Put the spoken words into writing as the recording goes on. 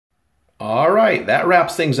All right, that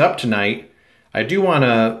wraps things up tonight. I do want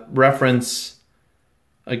to reference,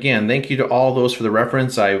 again, thank you to all those for the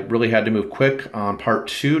reference. I really had to move quick on part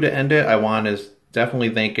 2 to end it. I want to definitely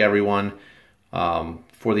thank everyone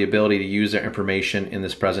for the ability to use their information in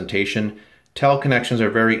this presentation. Teleconnections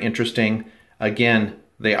are very interesting. Again,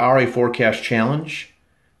 they are a forecast challenge.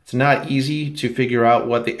 It's not easy to figure out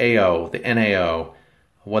what the AO, the NAO,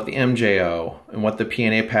 what the MJO, and what the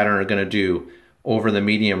PNA pattern are going to do over the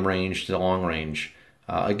medium range to the long range.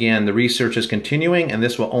 Again, the research is continuing, and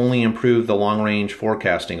this will only improve the long range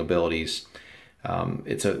forecasting abilities.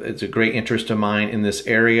 It's a great interest of mine in this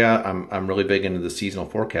area. I'm really big into the seasonal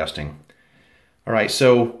forecasting. All right,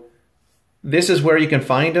 so this is where you can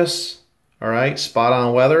find us. All right, Spot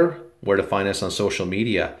On Weather, where to find us on social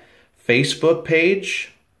media. Facebook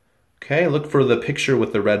page, okay, look for the picture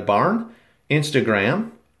with the red barn. Instagram,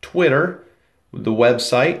 Twitter, the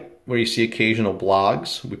website where you see occasional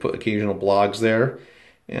blogs. We put occasional blogs there.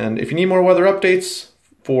 And if you need more weather updates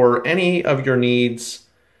for any of your needs,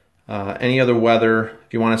 any other weather,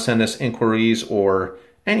 if you want to send us inquiries or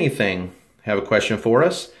anything, have a question for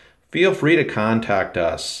us, feel free to contact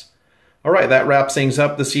us. All right, that wraps things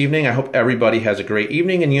up this evening. I hope everybody has a great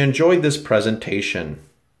evening and you enjoyed this presentation.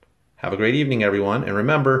 Have a great evening, everyone. And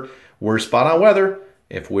remember, we're Spot On Weather.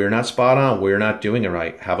 If we're not spot on, we're not doing it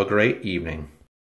right. Have a great evening.